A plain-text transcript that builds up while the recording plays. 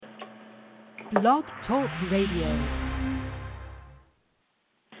Blog Talk Radio.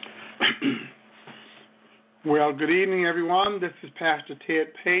 Well, good evening, everyone. This is Pastor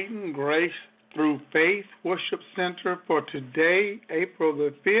Ted Payton, Grace Through Faith Worship Center for today, April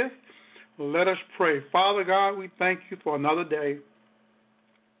the 5th. Let us pray. Father God, we thank you for another day.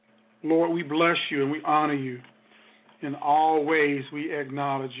 Lord, we bless you and we honor you. In all ways, we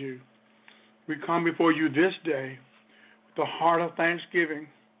acknowledge you. We come before you this day with a heart of thanksgiving,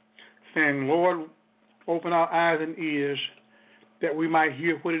 saying, Lord, open our eyes and ears that we might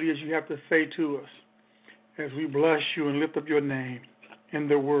hear what it is you have to say to us as we bless you and lift up your name in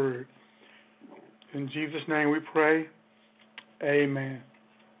the word. In Jesus' name we pray. Amen.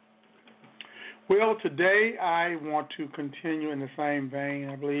 Well, today I want to continue in the same vein.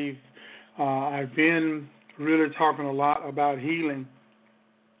 I believe I've been really talking a lot about healing.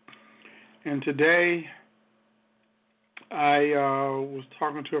 And today I was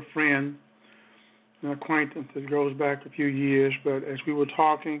talking to a friend, an acquaintance that goes back a few years, but as we were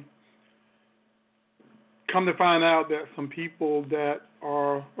talking, come to find out that some people that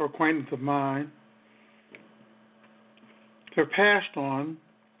are acquaintances of mine have passed on.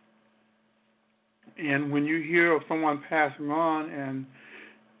 And when you hear of someone passing on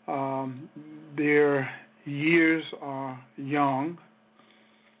and their years are young,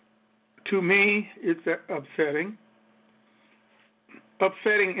 to me it's upsetting.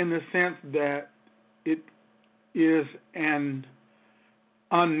 Upsetting in the sense that it is an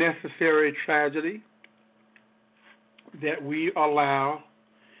unnecessary tragedy that we allow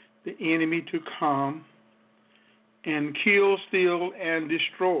the enemy to come and kill, steal, and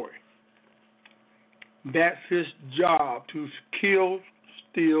destroy. That's his job, to kill,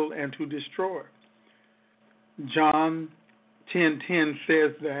 steal, and to destroy. John 10:10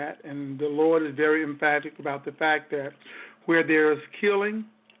 says that, and the Lord is very emphatic about the fact that where there is killing,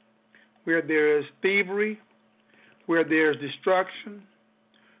 where there is thievery, where there is destruction,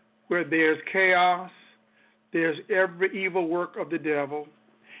 where there is chaos, there's every evil work of the devil,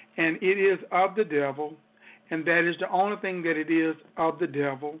 and it is of the devil, and that is the only thing that it is of the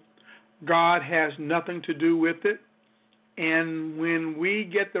devil. God has nothing to do with it, and when we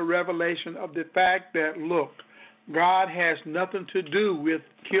get the revelation of the fact that, look, God has nothing to do with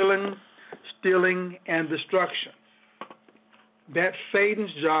killing, stealing, and destruction. That's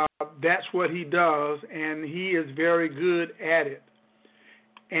Satan's job. That's what he does, and he is very good at it.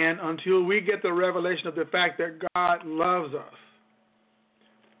 And until we get the revelation of the fact that God loves us,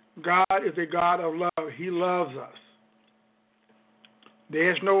 God is a God of love. He loves us.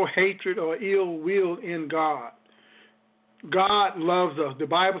 There's no hatred or ill will in God. God loves us. The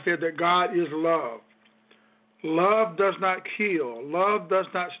Bible said that God is love. Love does not kill. Love does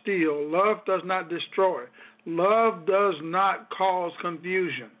not steal. Love does not destroy. Love does not cause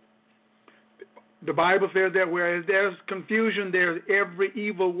confusion. The Bible says that where there's confusion, there's every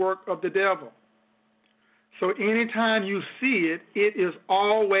evil work of the devil. So anytime you see it, it is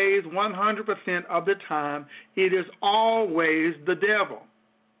always 100% of the time, it is always the devil.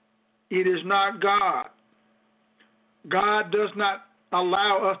 It is not God. God does not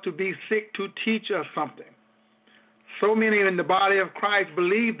allow us to be sick to teach us something. So many in the body of Christ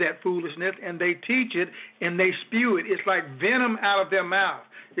believe that foolishness, and they teach it, and they spew it. It's like venom out of their mouth.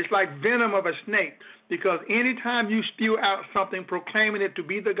 It's like venom of a snake, because anytime you spew out something proclaiming it to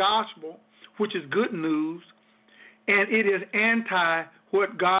be the gospel, which is good news, and it is anti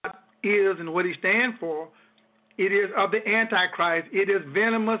what God is and what he stands for, it is of the Antichrist. It is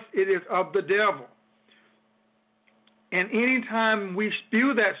venomous. It is of the devil. And anytime we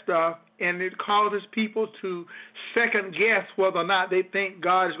spew that stuff, and it causes people to second guess whether or not they think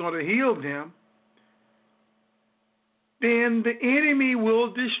God is going to heal them, then the enemy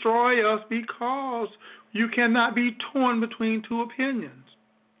will destroy us, because you cannot be torn between two opinions.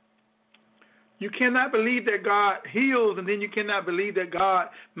 You cannot believe that God heals, and then you cannot believe that God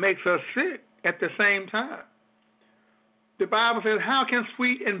makes us sick at the same time. The Bible says, how can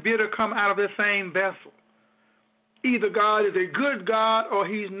sweet and bitter come out of the same vessel? Either God is a good God or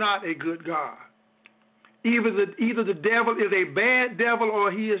he's not a good God. Either the devil is a bad devil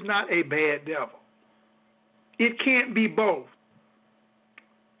or he is not a bad devil. It can't be both.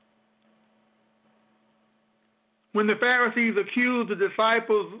 When the Pharisees accused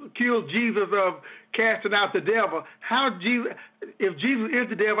Jesus of casting out the devil, if Jesus is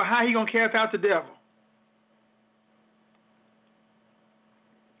the devil, how he going to cast out the devil?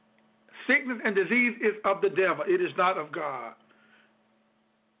 Sickness and disease is of the devil. It is not of God.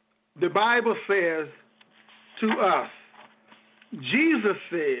 The Bible says to us, Jesus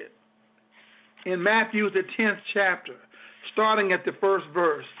said in Matthew the 10th chapter, starting at the first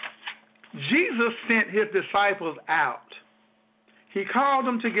verse, Jesus sent his disciples out. He called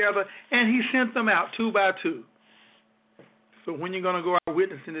them together, and he sent them out 2 by 2. So when you're going to go out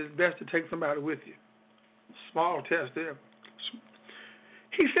witnessing, it's best to take somebody with you. Small test there.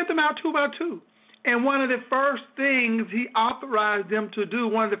 He sent them out 2 by 2. And one of the first things he authorized them to do,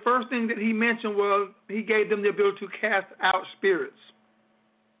 one of the first things that he mentioned was he gave them the ability to cast out spirits,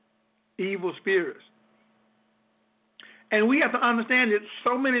 evil spirits. And we have to understand that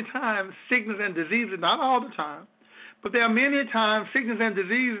so many times sickness and diseases, not all the time, but there are many times sickness and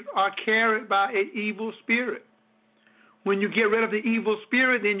diseases are carried by an evil spirit. When you get rid of the evil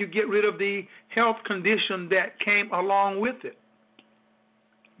spirit, then you get rid of the health condition that came along with it.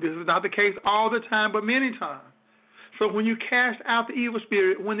 This is not the case all the time, but many times. So when you cast out the evil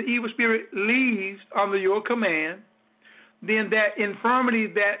spirit, when the evil spirit leaves under your command, then that infirmity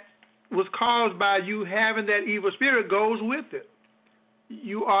that was caused by you having that evil spirit goes with it.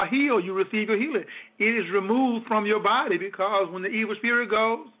 You are healed. You receive your healing. It is removed from your body because when the evil spirit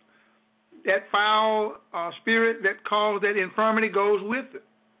goes, that foul spirit that caused that infirmity goes with it.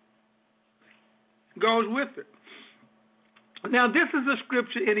 Goes with it. Now, this is a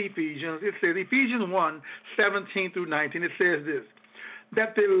scripture in Ephesians. It says, Ephesians 1:17 through 19, it says this,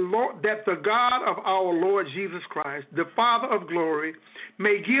 that the God of our Lord Jesus Christ, the Father of glory,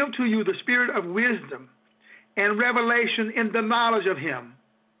 may give to you the spirit of wisdom and revelation in the knowledge of him,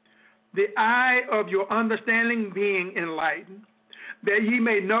 the eye of your understanding being enlightened, that ye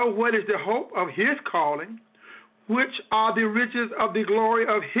may know what is the hope of his calling, which are the riches of the glory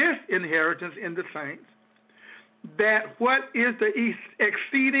of his inheritance in the saints, that what is the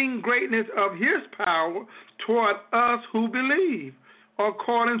exceeding greatness of his power toward us who believe,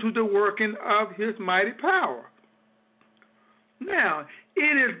 according to the working of his mighty power. Now,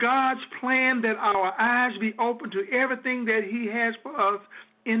 it is God's plan that our eyes be open to everything that he has for us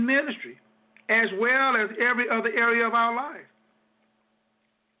in ministry, as well as every other area of our life.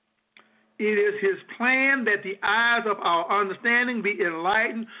 It is his plan that the eyes of our understanding be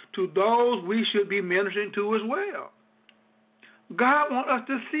enlightened to those we should be ministering to as well. God wants us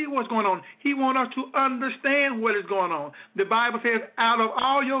to see what's going on. He wants us to understand what is going on. The Bible says, out of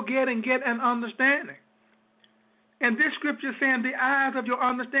all your getting, get an understanding. And this scripture is saying the eyes of your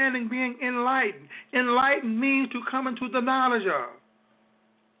understanding being enlightened. Enlightened means to come into the knowledge of.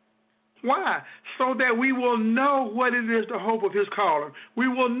 Why? So that we will know what it is, the hope of his calling. We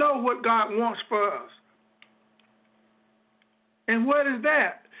will know what God wants for us. And what is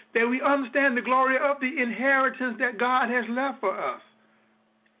that? That we understand the glory of the inheritance that God has left for us.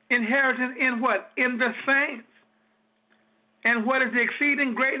 Inheritance in what? In the saints. And what is the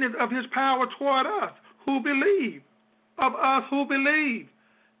exceeding greatness of his power toward us who believe? Of us who believe.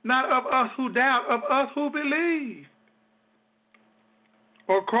 Not of us who doubt, of us who believe.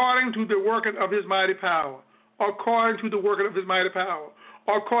 According to the working of his mighty power. According to the working of his mighty power.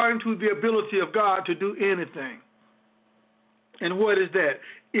 According to the ability of God to do anything. And what is that?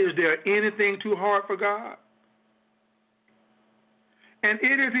 Is there anything too hard for God? And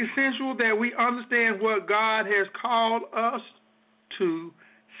it is essential that we understand what God has called us to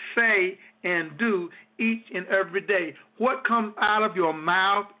say and do each and every day. What comes out of your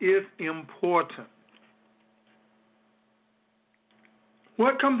mouth is important.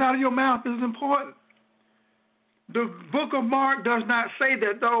 What comes out of your mouth is important. The book of Mark does not say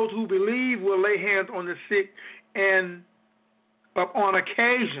that those who believe will lay hands on the sick and upon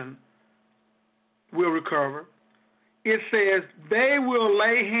occasion will recover. It says they will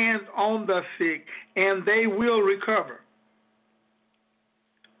lay hands on the sick and they will recover.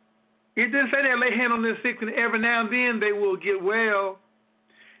 It didn't say they lay hands on the sick and every now and then they will get well.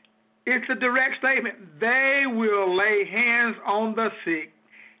 It's a direct statement. They will lay hands on the sick,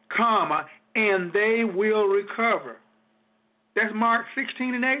 comma, and they will recover. That's Mark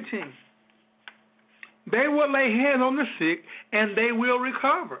 16 and 18. They will lay hands on the sick, and they will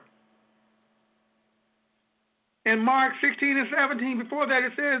recover. In Mark 16 and 17, before that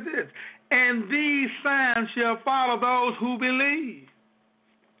it says this, and these signs shall follow those who believe.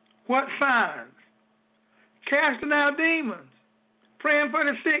 What signs? Casting out demons, praying for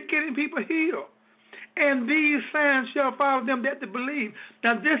the sick, getting people healed. And these signs shall follow them that believe.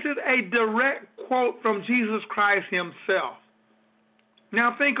 Now, this is a direct quote from Jesus Christ himself.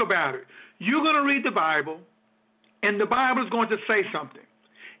 Now, think about it. You're going to read the Bible, and the Bible is going to say something.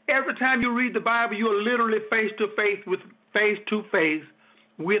 Every time you read the Bible, you are literally face to face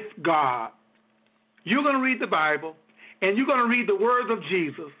with God. You're going to read the Bible, and you're going to read the words of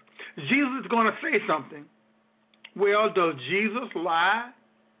Jesus. Jesus is going to say something. Well, does Jesus lie?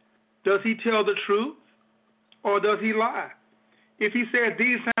 Does he tell the truth, or does he lie? If he said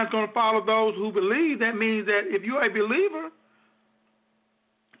these signs are going to follow those who believe, that means that if you're a believer,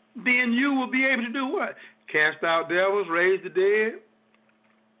 then you will be able to do what? Cast out devils, raise the dead,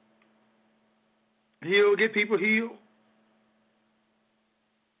 heal, get people healed.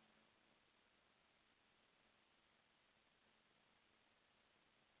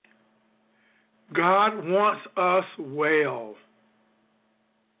 God wants us well.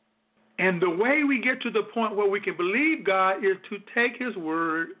 And the way we get to the point where we can believe God is to take his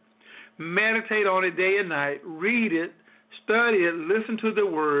word, meditate on it day and night, read it, study it, listen to the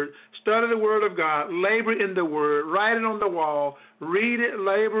word, study the word of God, labor in the word, write it on the wall, read it,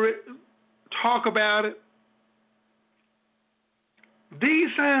 labor it, talk about it. These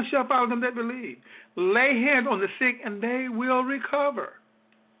signs shall follow them that believe. Lay hands on the sick and they will recover.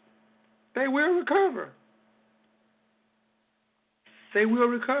 They will recover. They will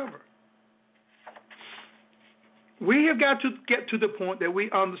recover. We have got to get to the point that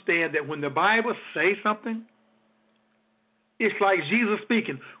we understand that when the Bible says something, it's like Jesus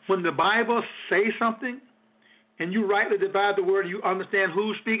speaking. When the Bible says something, and you rightly divide the word, you understand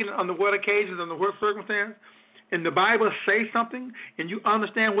who's speaking, under what occasions, under what circumstance, and the Bible says something, and you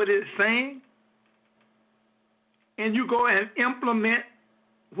understand what it's saying, and you go and implement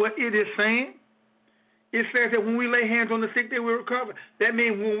what it is saying, it says that when we lay hands on the sick, they will recover. That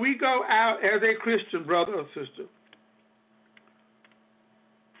means when we go out as a Christian brother or sister,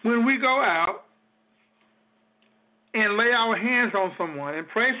 when we go out and lay our hands on someone and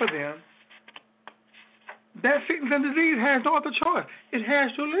pray for them, that sickness and disease has no other choice. It has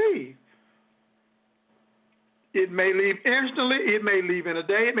to leave. It may leave instantly. It may leave in a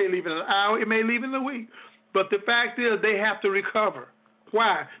day. It may leave in an hour. It may leave in a week. But the fact is they have to recover.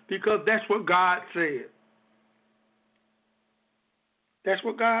 Why? Because that's what God said. That's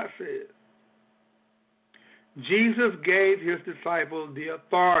what God said. Jesus gave his disciples the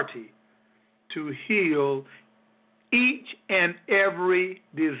authority to heal each and every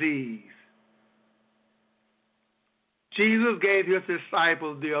disease. Jesus gave his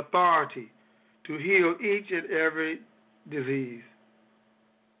disciples the authority to heal each and every disease.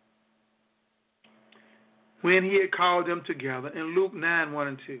 When he had called them together, in Luke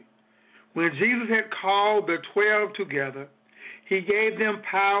 9:1-2. When Jesus had called the 12 together, he gave them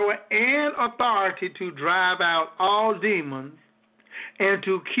power and authority to drive out all demons and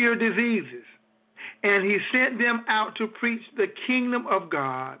to cure diseases. And he sent them out to preach the kingdom of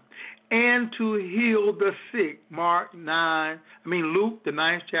God and to heal the sick. Luke, the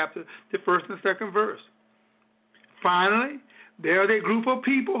 9th chapter, the 1st and 2nd verse. Finally, there's a group of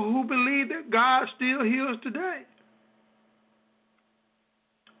people who believe that God still heals today.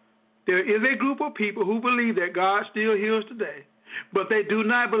 There is a group of people who believe that God still heals today, but they do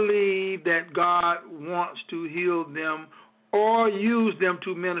not believe that God wants to heal them or use them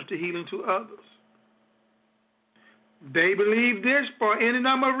to minister healing to others. They believe this for any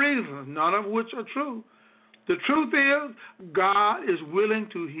number of reasons, none of which are true. The truth is, God is willing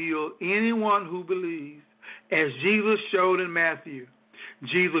to heal anyone who believes, as Jesus showed in Matthew.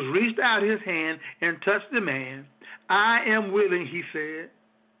 Jesus reached out his hand and touched the man. I am willing, he said.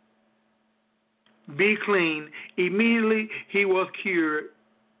 Be clean. Immediately he was cured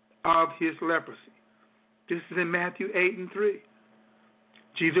of his leprosy. This is in Matthew 8:3.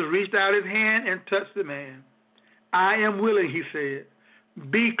 Jesus reached out his hand and touched the man. I am willing, he said.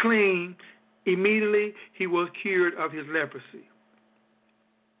 Be clean. Immediately he was cured of his leprosy.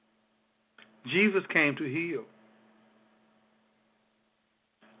 Jesus came to heal.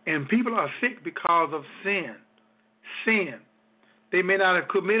 And people are sick because of sin. Sin. They may not have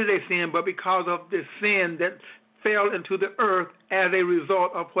committed a sin, but because of the sin that fell into the earth as a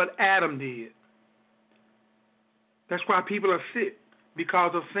result of what Adam did. That's why people are sick,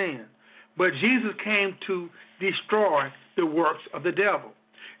 because of sin. But Jesus came to destroy the works of the devil.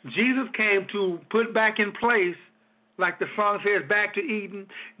 Jesus came to put back in place, like the song says, back to Eden.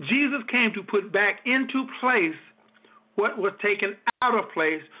 Jesus came to put back into place what was taken out of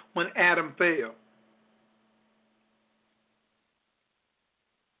place when Adam fell.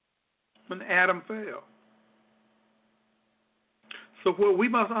 When Adam fell. So what we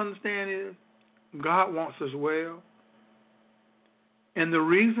must understand is God wants us well. And the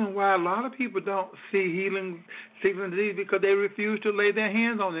reason why a lot of people don't see healing, sickness, and disease because they refuse to lay their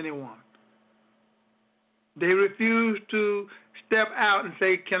hands on anyone. They refuse to step out and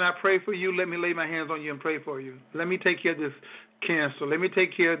say, can I pray for you? Let me lay my hands on you and pray for you. Let me take care of this cancer. Let me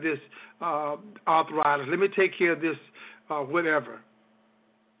take care of this arthritis. Let me take care of this whatever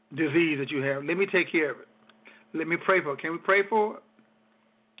disease that you have. Let me take care of it. Let me pray for it. Can we pray for it?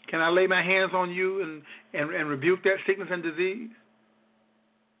 Can I lay my hands on you and rebuke that sickness and disease?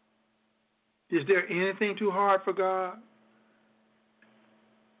 Is there anything too hard for God?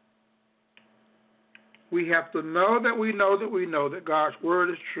 We have to know that we know that we know that God's word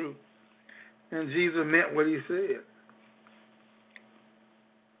is true. And Jesus meant what he said.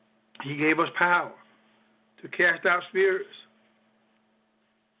 He gave us power to cast out spirits.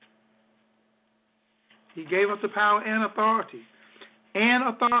 He gave us the power and authority. And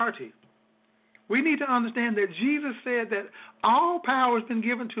authority. We need to understand that Jesus said that all power has been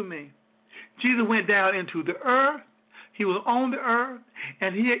given to me. Jesus went down into the earth. He was on the earth,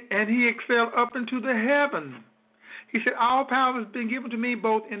 and he excelled up into the heavens. He said, all power has been given to me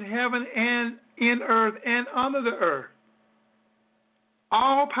both in heaven and in earth and under the earth.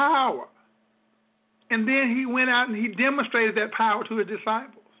 All power. And then he went out and he demonstrated that power to his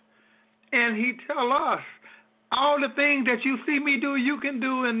disciples. And he tell us, all the things that you see me do, you can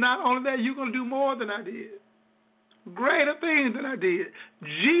do, and not only that, you're going to do more than I did. Greater things than I did.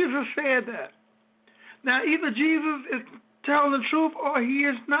 Jesus said that. Now, either Jesus is telling the truth or he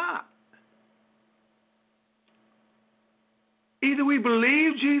is not. Either we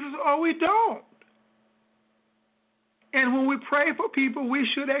believe Jesus or we don't. And when we pray for people, we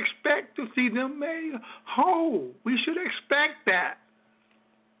should expect to see them made whole. We should expect that.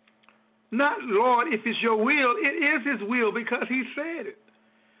 Not, Lord, if it's your will. It is his will because he said it.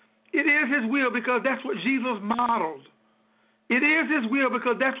 It is his will because that's what Jesus modeled. It is his will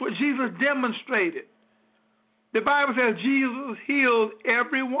because that's what Jesus demonstrated. The Bible says Jesus healed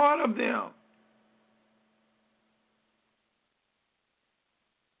every one of them.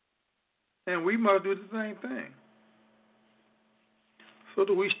 And we must do the same thing. So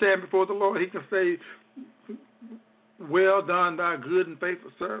that we stand before the Lord, he can say, well done, thy good and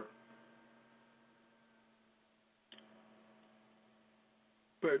faithful servant.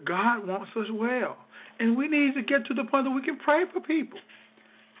 But God wants us well. And we need to get to the point that we can pray for people.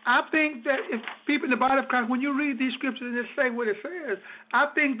 I think that if people in the body of Christ, when you read these scriptures and it say what it says, I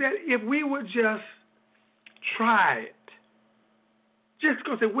think that if we would just try it, just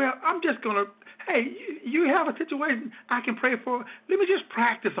go say, well, I'm just going to, hey, you have a situation I can pray for. Let me just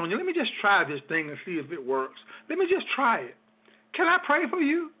practice on you. Let me just try this thing and see if it works. Let me just try it. Can I pray for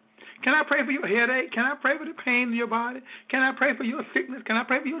you? Can I pray for your headache? Can I pray for the pain in your body? Can I pray for your sickness? Can I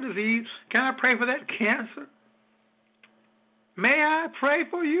pray for your disease? Can I pray for that cancer? May I pray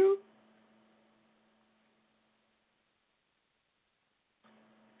for you?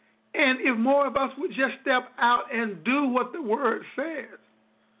 And if more of us would just step out and do what the word says,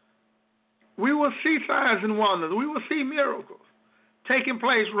 we will see signs and wonders. We will see miracles taking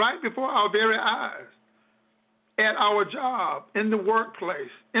place right before our very eyes, at our job, in the workplace,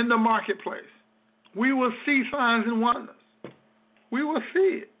 in the marketplace. We will see signs and wonders. We will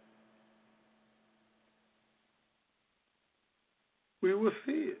see it. We will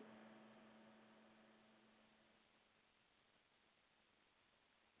see it.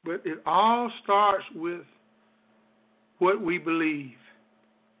 But it all starts with what we believe.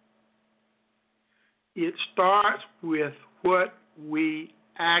 It starts with what we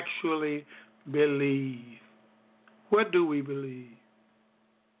actually believe. What do we believe?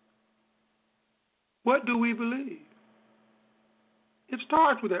 What do we believe? It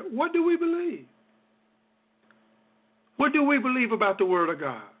starts with that. What do we believe? What do we believe about the Word of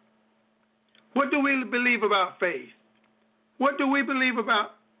God? What do we believe about faith? What do we believe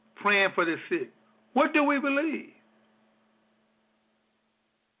about praying for the sick? What do we believe?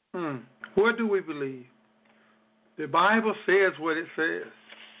 What do we believe? The Bible says what it says.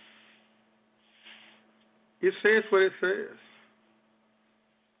 It says what it says.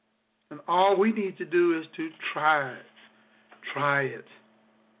 And all we need to do is to try it. Try it.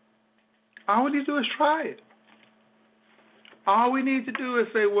 All we need to do is try it. All we need to do is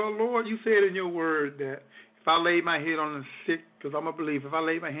say, well, Lord, you said in your word that if I lay my head on the sick, because I'm a believer, if I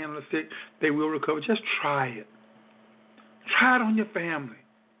lay my hand on the sick, they will recover. Just try it. Try it on your family,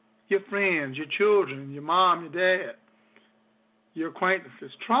 your friends, your children, your mom, your dad, your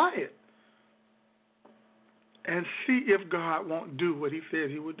acquaintances. Try it. And see if God won't do what he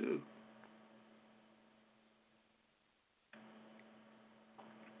said he would do.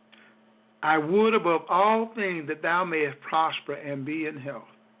 I would above all things that thou mayest prosper and be in health.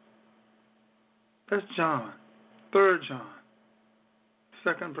 That's John, 3 John,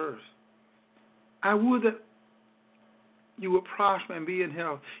 2nd verse. I would that you would prosper and be in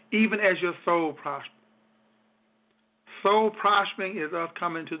health, even as your soul prospers. Soul prospering is us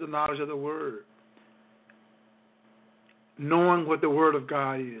coming to the knowledge of the Word, knowing what the Word of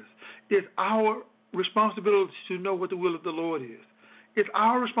God is. It's our responsibility to know what the will of the Lord is. It's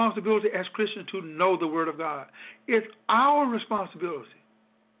our responsibility as Christians to know the Word of God. It's our responsibility.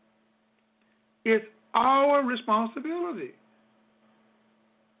 It's our responsibility.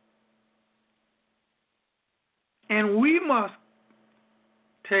 And we must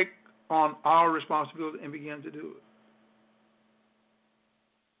take on our responsibility and begin to do it.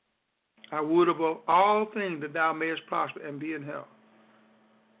 I would above all things that thou mayest prosper and be in health.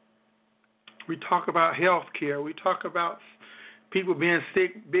 We talk about health care. We talk about people being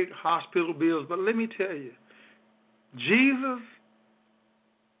sick, big hospital bills. But let me tell you, Jesus,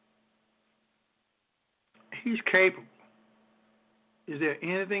 he's capable. Is there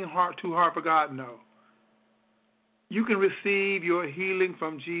anything too hard for God? No. You can receive your healing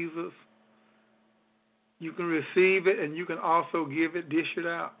from Jesus. You can receive it, and you can also give it, dish it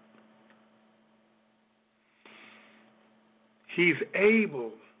out. He's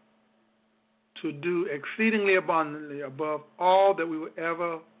able to do exceedingly abundantly above all that we would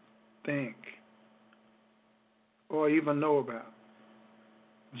ever think or even know about.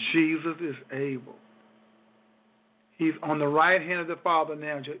 Jesus is able. He's on the right hand of the Father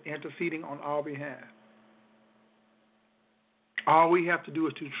now, just interceding on our behalf. All we have to do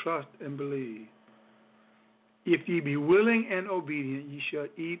is to trust and believe. If ye be willing and obedient, ye shall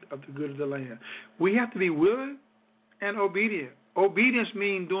eat of the good of the land. We have to be willing and obedient. Obedience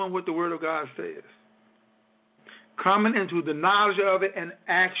means doing what the Word of God says. Coming into the knowledge of it and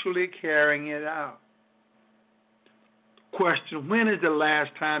actually carrying it out. Question, when is the last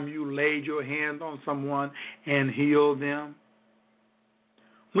time you laid your hand on someone and healed them?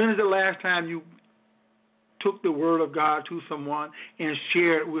 When is the last time you took the Word of God to someone and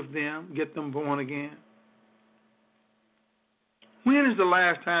shared it with them, get them born again? When is the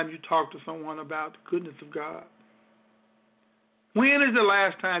last time you talked to someone about the goodness of God? When is the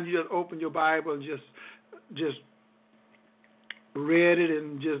last time you just opened your Bible and just read it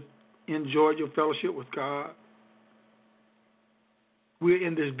and just enjoyed your fellowship with God? We're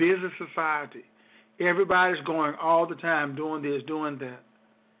in this busy society. Everybody's going all the time doing this, doing that.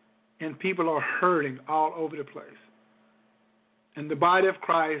 And people are hurting all over the place. And the body of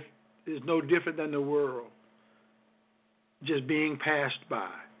Christ is no different than the world, just being passed by.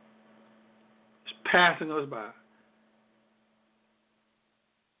 It's passing us by.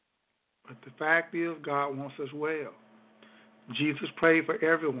 But the fact is, God wants us well. Jesus prayed for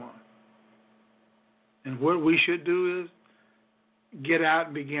everyone. And what we should do is get out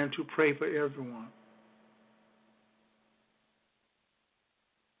and begin to pray for everyone.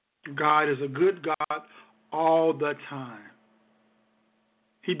 God is a good God all the time.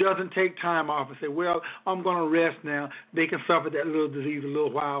 He doesn't take time off and say, well, I'm going to rest now. They can suffer that little disease a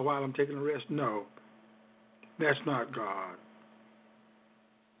little while I'm taking a rest. No, that's not God.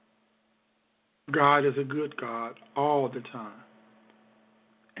 God is a good God all the time.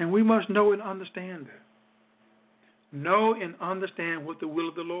 And we must know and understand that. Know and understand what the will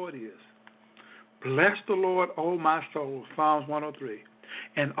of the Lord is. Bless the Lord, O my soul, Psalms 103.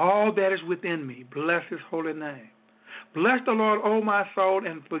 And all that is within me, bless his holy name. Bless the Lord, O my soul,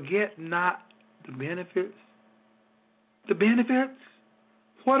 and forget not the benefits. The benefits?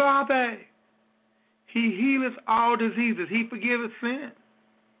 What are they? He healeth all diseases. He forgiveth sin.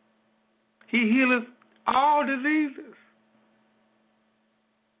 He healeth all diseases.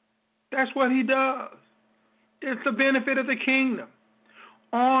 That's what he does. It's the benefit of the kingdom.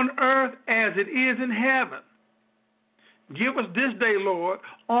 On earth as it is in heaven. Give us this day, Lord,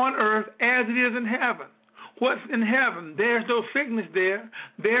 on earth as it is in heaven. What's in heaven? There's no sickness there.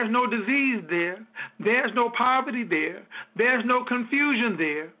 There's no disease there. There's no poverty there. There's no confusion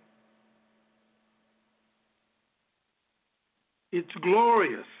there. It's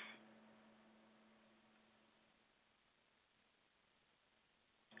glorious.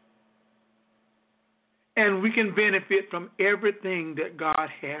 And we can benefit from everything that God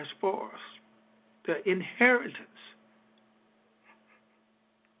has for us. The inheritance.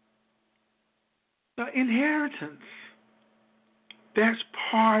 The inheritance. That's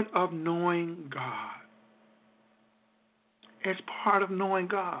part of knowing God. It's part of knowing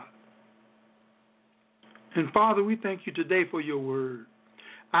God. And Father, we thank you today for your word.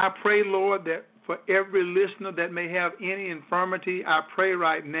 I pray, Lord, that for every listener that may have any infirmity, I pray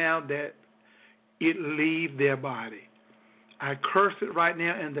right now that it leave their body. I curse it right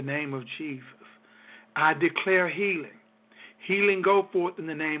now in the name of Jesus. I declare healing. Healing go forth in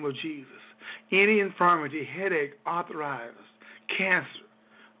the name of Jesus. Any infirmity, headache, arthritis, cancer,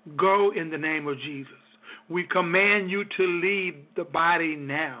 go in the name of Jesus. We command you to leave the body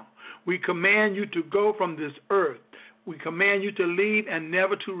now. We command you to go from this earth. We command you to leave and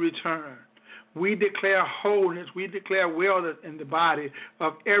never to return. We declare wholeness. We declare wellness in the body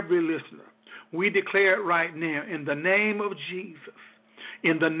of every listener. We declare it right now in the name of Jesus.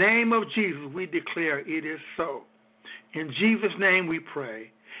 In the name of Jesus, we declare it is so. In Jesus' name we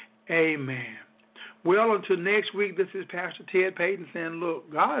pray. Amen. Well, until next week, this is Pastor Ted Payton saying,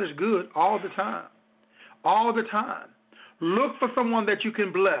 look, God is good all the time. All the time. Look for someone that you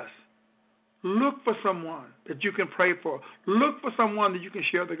can bless. Look for someone that you can pray for. Look for someone that you can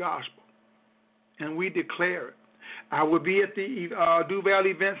share the gospel. And we declare it. I will be at the Duval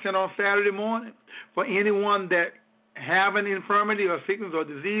Event Center on Saturday morning. For anyone that have an infirmity or sickness or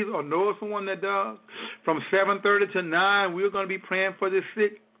disease or knows someone that does, from 7:30 to 9, we're going to be praying for the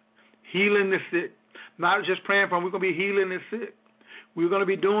sick, healing the sick. Not just praying for them, we're going to be healing the sick. We're going to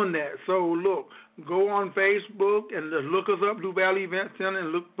be doing that. So, look, go on Facebook and just look us up, Duval Event Center,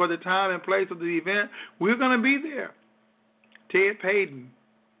 and look for the time and place of the event. We're going to be there. Ted Payton,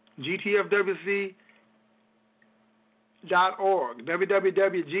 GTFWC.org,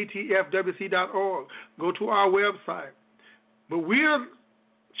 www.gtfwc.org. Go to our website. But we're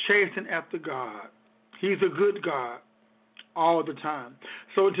chasing after God. He's a good God all the time.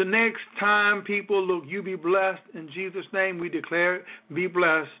 So until next time, people, look, you be blessed. In Jesus' name we declare it. Be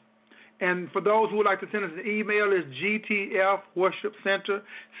blessed. And for those who would like to send us an email, it's GTF Worship Center,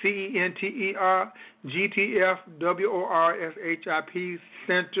 CENTER, GTF WORSHIP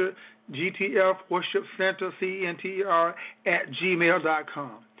Center, GTF Worship Center, CENTER,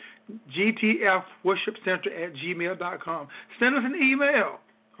 @gmail.com. GTF Worship Center @gmail.com. Send us an email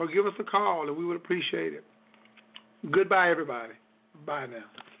or give us a call, and we would appreciate it. Goodbye, everybody. Bye now.